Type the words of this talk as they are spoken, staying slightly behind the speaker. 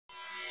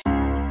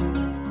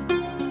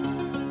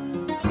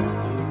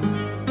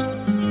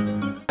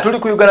Tuli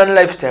ku Uganda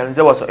lifestyle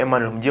nze waso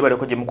Emmanuel mjiba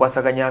leko je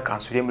mukwasaganya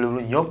kansule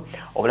mululu nnyo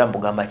obula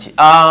mbugamba ki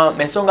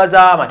ensonga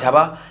za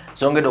mataba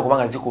zongedde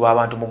okubanga zikuba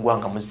abantu mu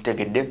ggwanga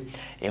muzitegedde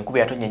enkuba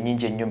yatonye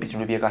nnyingi ennyo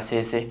bitundu by'e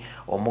Kasese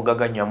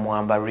omugaganya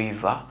Mwamba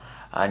River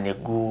ne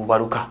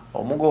gubaluka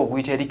omugo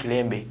oguyita eri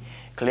Kilembe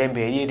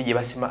eri gye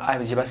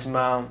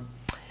basima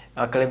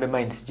Kilembe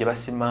mines gye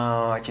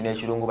basima kino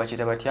ekirungu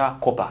bakita batya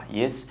copper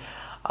yes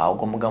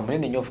ogwo mugambo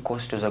munene nnyo of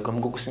course toza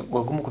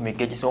gumu ku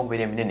migga egisobola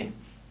okubeera eminene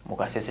mu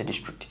Kasese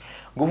district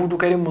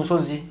guvuduka eri mu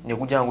nsozi ne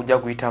gujja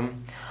guyitamu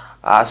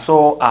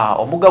so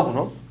omugga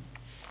guno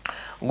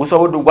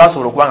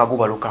gwasobola okubanga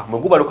gubaluka bwe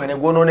gubaluka ne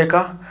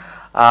gwonooneka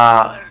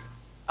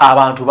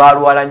abantu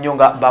balwala nnyo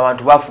nga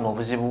abantu bafuna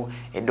obuzibu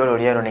eddwaliro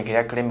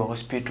lyayonoonekera Kilembe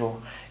hospital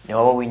ne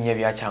waba winnya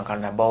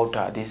byakyankana about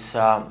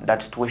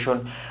that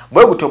situation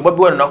bwe gutyo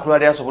Bobi Wine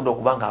nakulwala yasobodde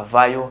okubanga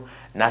avaayo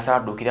n'asala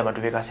addukira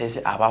abantu b'e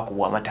Kasese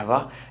abaakubwa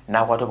amataba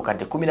n'akwata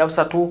obukadde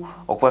 13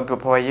 okuva mu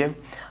papa ye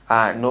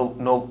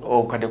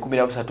obukadde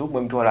 13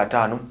 mu mitwalo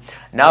 5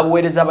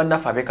 n'abuweereza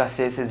bannaffe ab'e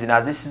Kasese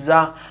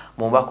zinaazisiza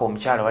mu mbaka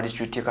omukyala wa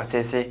district y'e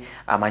Kasese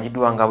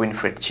amanyiddwa nga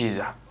Winfred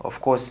Chiza of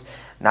course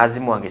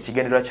nazimuwanga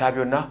ekigendererwa kya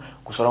byonna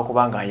kusobola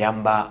kubanga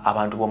ayamba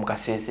abantu b'omu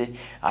Kasese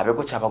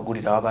abeeko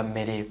kyabagulira waba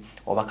mmere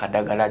oba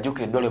kadagala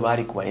jjukira eddwale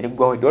baali kuba ne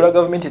liggwawo eddwala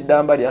gavumenti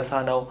eddamba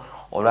lyasaanawo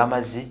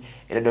olw'amazzi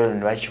era eddwale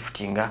ne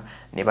balishiftinga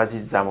ne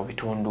bazizza mu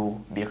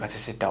bitundu by'e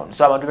Kasese town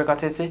so abantu b'e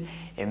Kasese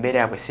embeera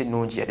yabwe si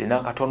nnungi yadde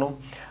n'akatono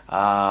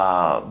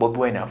Bobi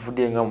Wine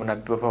avudde nga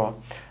munabbi papa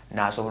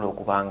n'asobola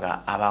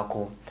okubanga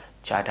abaako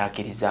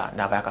kyataakiriza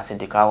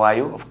n'abayakasente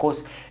kawaayo of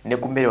course ne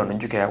ku mmere ono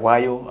njukira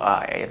waayo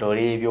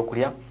loole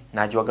ebyokulya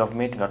n'agiwa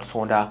gavumenti nga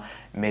tusonda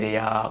mmere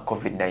ya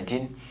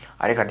COVID-19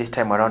 aleka this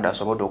time around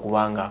asobodde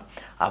okubanga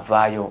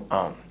avaayo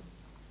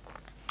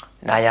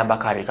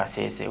n'ayambako ab'e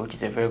Kasese which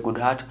is a very good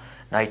heart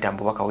n'ayita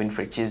mbubaka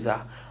Winfred Chiza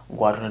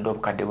gwatonedde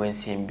obukadde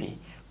bw'ensimbi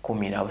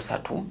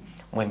 13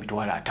 mu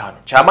emitwalo 5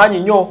 kyamaanyi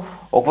nnyo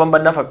okuva mu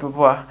bannaffe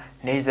people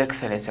ne His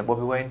Excellency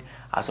Bobi Wine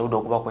asobodde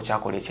okubako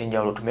kyakola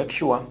ekyenjawulo to make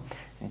sure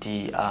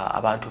nti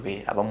abantu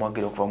be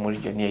abamuwagira okuva mu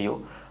region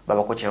eyo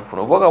babako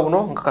kyafuna obuwaga buno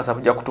nkakasa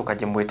bujja kutuuka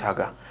gye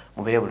mbwetaaga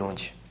mubeere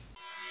bulungi.